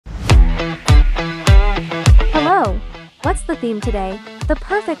What's the theme today? The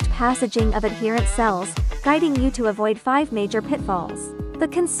perfect passaging of adherent cells, guiding you to avoid 5 major pitfalls. The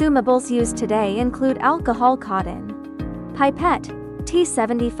consumables used today include alcohol cotton, pipette,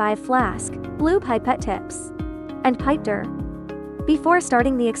 T75 flask, blue pipette tips, and pipeter. Before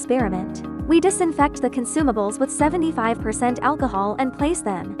starting the experiment, we disinfect the consumables with 75% alcohol and place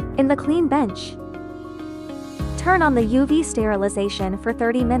them in the clean bench. Turn on the UV sterilization for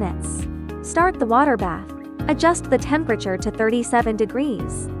 30 minutes. Start the water bath. Adjust the temperature to 37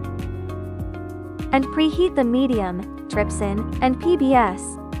 degrees. And preheat the medium, trypsin, and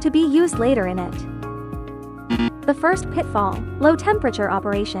PBS, to be used later in it. The first pitfall, low temperature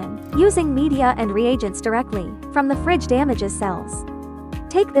operation. Using media and reagents directly from the fridge damages cells.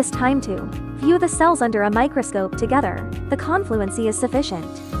 Take this time to view the cells under a microscope together. The confluency is sufficient,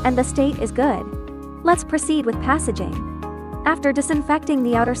 and the state is good. Let's proceed with passaging. After disinfecting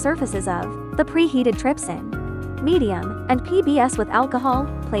the outer surfaces of the preheated trypsin, medium, and PBS with alcohol,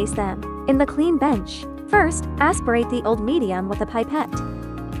 place them in the clean bench. First, aspirate the old medium with a pipette.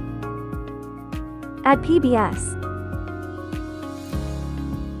 Add PBS.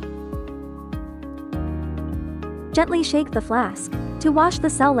 Gently shake the flask to wash the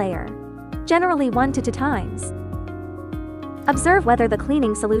cell layer, generally 1 to 2 times. Observe whether the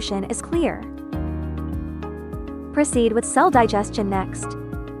cleaning solution is clear. Proceed with cell digestion next.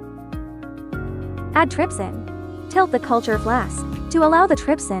 Add trypsin. Tilt the culture flask to allow the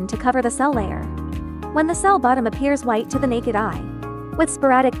trypsin to cover the cell layer. When the cell bottom appears white to the naked eye, with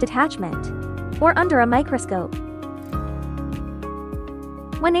sporadic detachment, or under a microscope.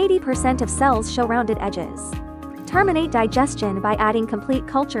 When 80% of cells show rounded edges, terminate digestion by adding complete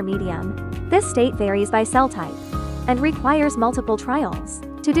culture medium. This state varies by cell type and requires multiple trials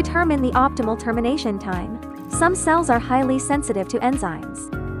to determine the optimal termination time. Some cells are highly sensitive to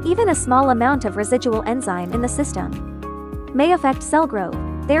enzymes. Even a small amount of residual enzyme in the system may affect cell growth.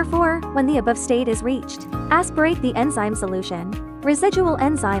 Therefore, when the above state is reached, aspirate the enzyme solution. Residual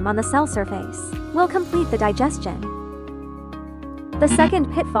enzyme on the cell surface will complete the digestion. The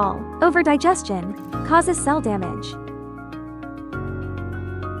second pitfall, overdigestion, causes cell damage.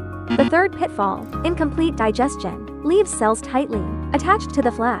 The third pitfall, incomplete digestion, leaves cells tightly attached to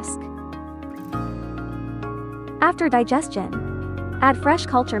the flask. After digestion, add fresh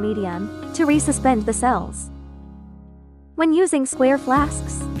culture medium to resuspend the cells. When using square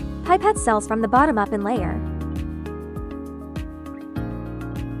flasks, pipette cells from the bottom up in layer.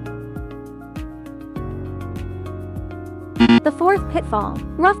 The fourth pitfall,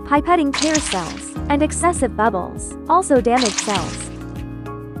 rough pipetting tears cells, and excessive bubbles also damage cells.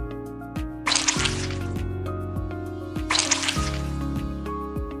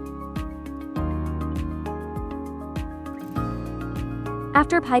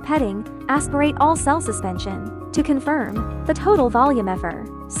 After pipetting, aspirate all cell suspension to confirm the total volume effort.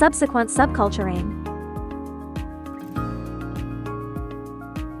 Subsequent subculturing.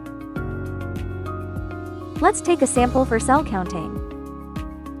 Let's take a sample for cell counting.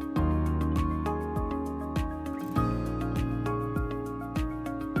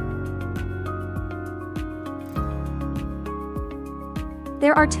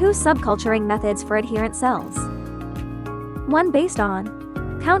 There are 2 subculturing methods for adherent cells. One based on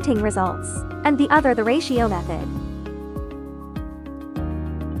counting results, and the other the ratio method.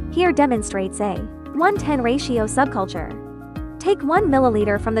 Here demonstrates a 1:10 ratio subculture. Take 1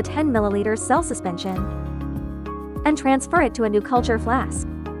 milliliter from the 10 milliliter cell suspension and transfer it to a new culture flask.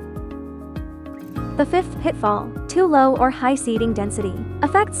 The fifth pitfall, too low or high seeding density,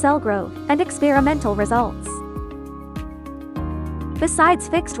 affects cell growth and experimental results. Besides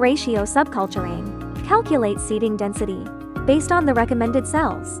fixed ratio subculturing, calculate seeding density based on the recommended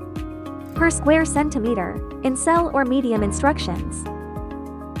cells per square centimeter in cell or medium instructions.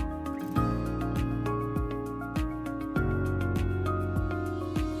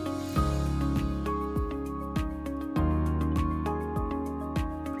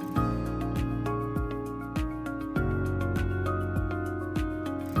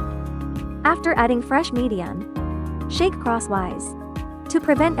 After adding fresh medium, shake crosswise to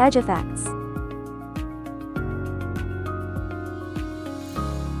prevent edge effects.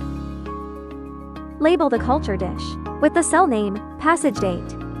 Label the culture dish with the cell name, passage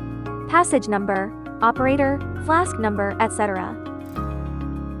date, passage number, operator, flask number, etc.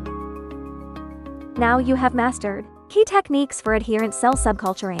 Now you have mastered key techniques for adherent cell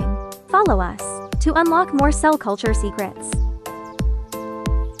subculturing. Follow us to unlock more cell culture secrets.